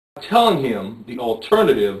telling him the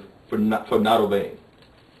alternative for not obeying.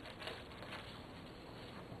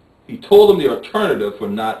 He told him the alternative for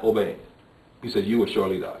not obeying. He said, you will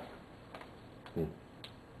surely die.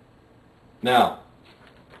 Now,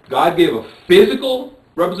 God gave a physical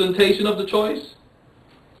representation of the choice,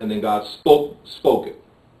 and then God spoke it.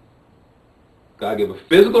 God gave a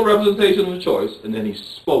physical representation of the choice, and then he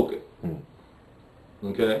spoke it.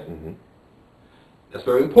 Okay? Mm-hmm. That's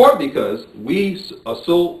very important because we are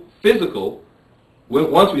so physical.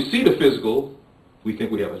 Once we see the physical, we think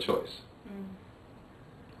we have a choice.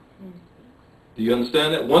 Do you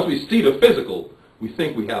understand that? Once we see the physical, we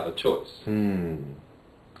think we have a choice.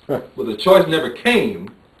 But the choice never came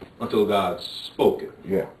until God spoke it.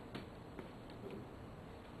 Yeah.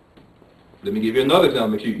 Let me give you another example.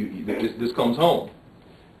 Make sure this comes home.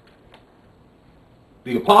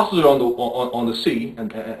 The apostles are on the sea, and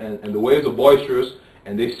the waves are boisterous,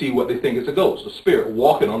 and they see what they think is a ghost, a spirit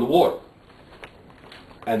walking on the water.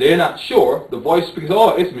 And they're not sure. The voice speaks,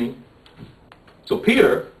 oh, it's me. So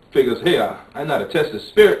Peter figures, hey, I'm not a tested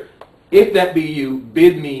spirit. If that be you,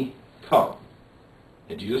 bid me come.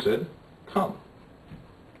 And Jesus said, come.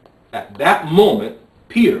 At that moment,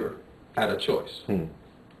 Peter had a choice.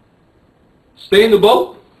 Stay in the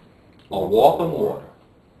boat or walk on water.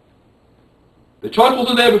 The choice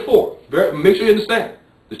wasn't there before. Make sure you understand.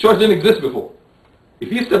 The choice didn't exist before. If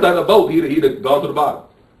he stepped out of the boat, he'd have gone to the bottom.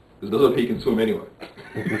 Because doesn't he can swim anyway.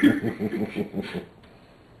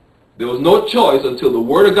 There was no choice until the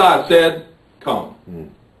Word of God said, come.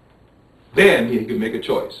 Then he could make a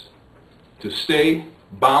choice to stay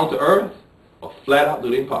bound to earth or flat out do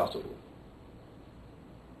the impossible.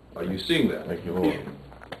 Are you seeing that? Thank you, Lord.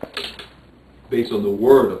 Based on the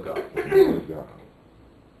Word of God.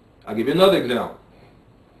 I'll give you another example.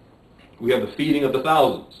 We have the feeding of the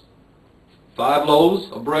thousands. 5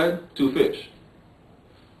 loaves of bread, 2 fish.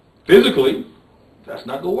 Physically, that's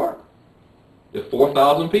not going to work. There are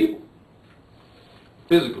 4,000 people.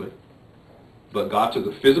 Physically. But God took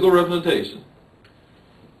a physical representation,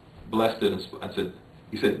 blessed it, and said,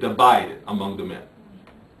 he said, divide it among the men.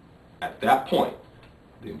 At that point,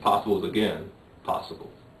 the impossible is again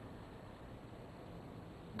possible.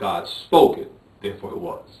 God spoke it, therefore it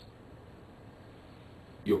was.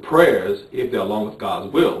 Your prayers, if they're along with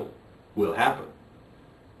God's will happen.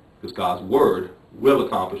 Because God's word will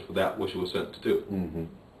accomplish for that which it was sent to do.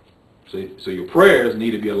 So your prayers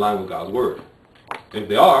need to be aligned with God's word. If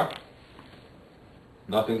they are,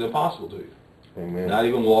 nothing's impossible to you. Amen. Not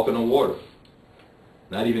even walking on water.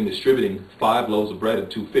 Not even distributing 5 loaves of bread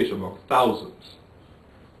and 2 fish among thousands.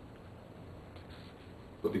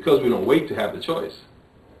 But because we don't wait to have the choice,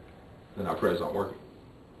 then our prayers aren't working.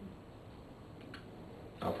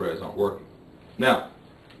 Our prayers aren't working. Now,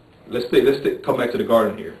 let's come back to the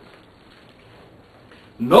garden here.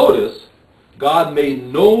 Notice God made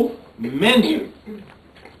no mention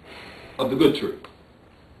of the good tree.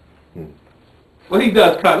 What he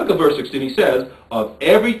does, look at verse 16. He says, of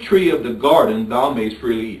every tree of the garden thou mayst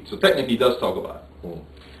freely eat. So technically he does talk about it.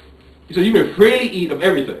 He says you may freely eat of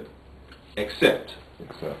everything except.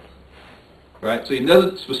 Right? So he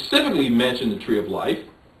doesn't specifically mention the tree of life,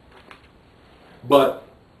 but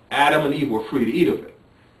Adam and Eve were free to eat of it.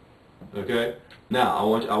 Okay? Now I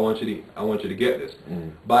want you to get this.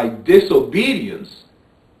 By disobedience,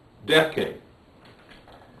 death came.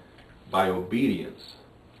 By obedience,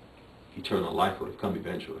 eternal life would have come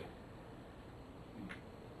eventually.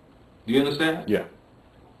 Do you understand? Yeah.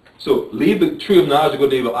 So leave the tree of knowledge of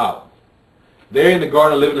good and evil out. They're in the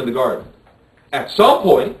garden, living in the garden. At some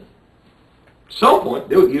point,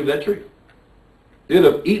 they would eat of that tree. They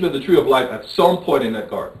would have eaten of the tree of life at some point in that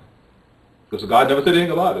garden. Because God never said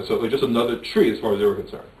anything about it. So it was just another tree as far as they were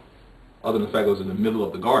concerned. Other than the fact it was in the middle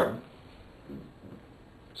of the garden.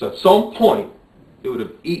 So at some point, they would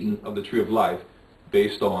have eaten of the tree of life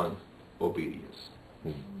based on obedience.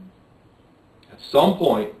 At some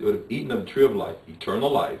point, they would have eaten of the tree of life,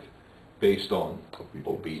 eternal life, based on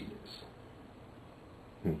obedience.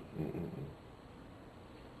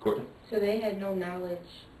 Courtney? So they had no knowledge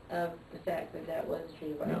of the fact that that was a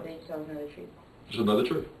tree of life. No. They saw another tree. Just another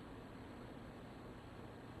tree.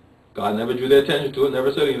 God never drew their attention to it,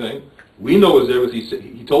 never said anything. We know it was there because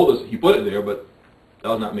he told us, he put it there, but that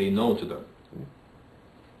was not made known to them.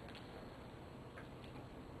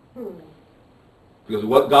 Because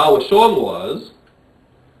what God was showing was,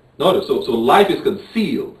 notice, so life is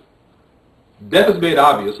concealed. Death is made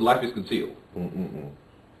obvious, life is concealed.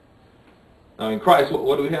 Now in Christ,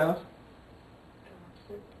 what do we have?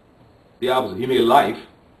 The opposite. He made life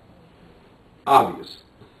obvious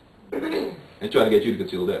and trying to get you to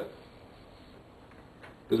conceal death.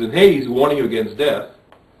 Because in Hades, warning you against death,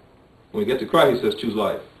 When we get to Christ, he says, choose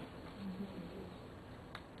life.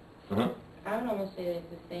 Uh-huh. I would almost say it's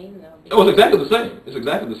the same, though. Oh, it's exactly the same. It's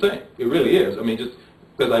exactly the same. It really is. I mean, just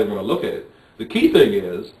because I want to look at it. The key thing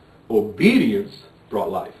is, obedience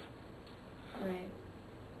brought life. Right.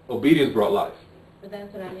 Obedience brought life. But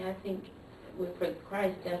that's what I mean. I think for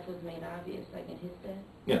Christ, death was made obvious, like in his death.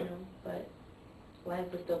 Yeah. You know, but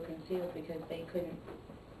life was still concealed because they couldn't,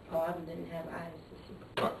 a lot of them didn't have eyes to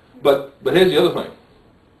see. Right. But here's the other thing.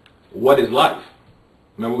 What is life?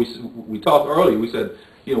 Remember we talked earlier, we said,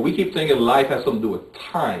 you know, we keep thinking life has something to do with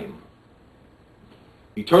time.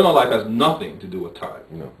 Eternal life has nothing to do with time.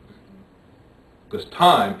 No. Because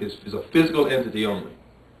time is a physical entity only.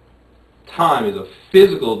 Time is a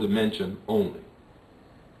physical dimension only.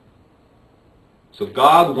 So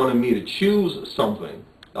God wanted me to choose something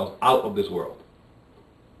that was out of this world.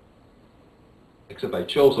 Except I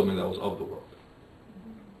chose something that was of the world.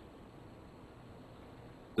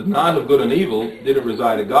 The knowledge of good and evil didn't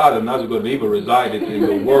reside in God, the knowledge of good and evil resided in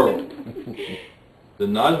the world. The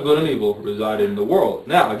knowledge of good and evil resided in the world.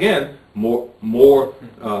 Now, again, the Lord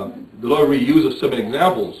reuses some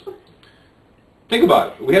examples. Think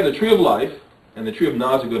about it. We have the tree of life and the tree of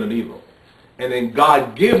knowledge of good and evil. And then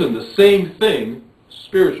God gives them the same thing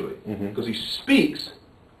spiritually. Because he speaks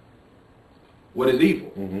what is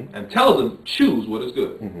evil and tells them, choose what is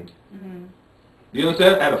good. Do you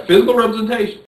understand? At a physical representation.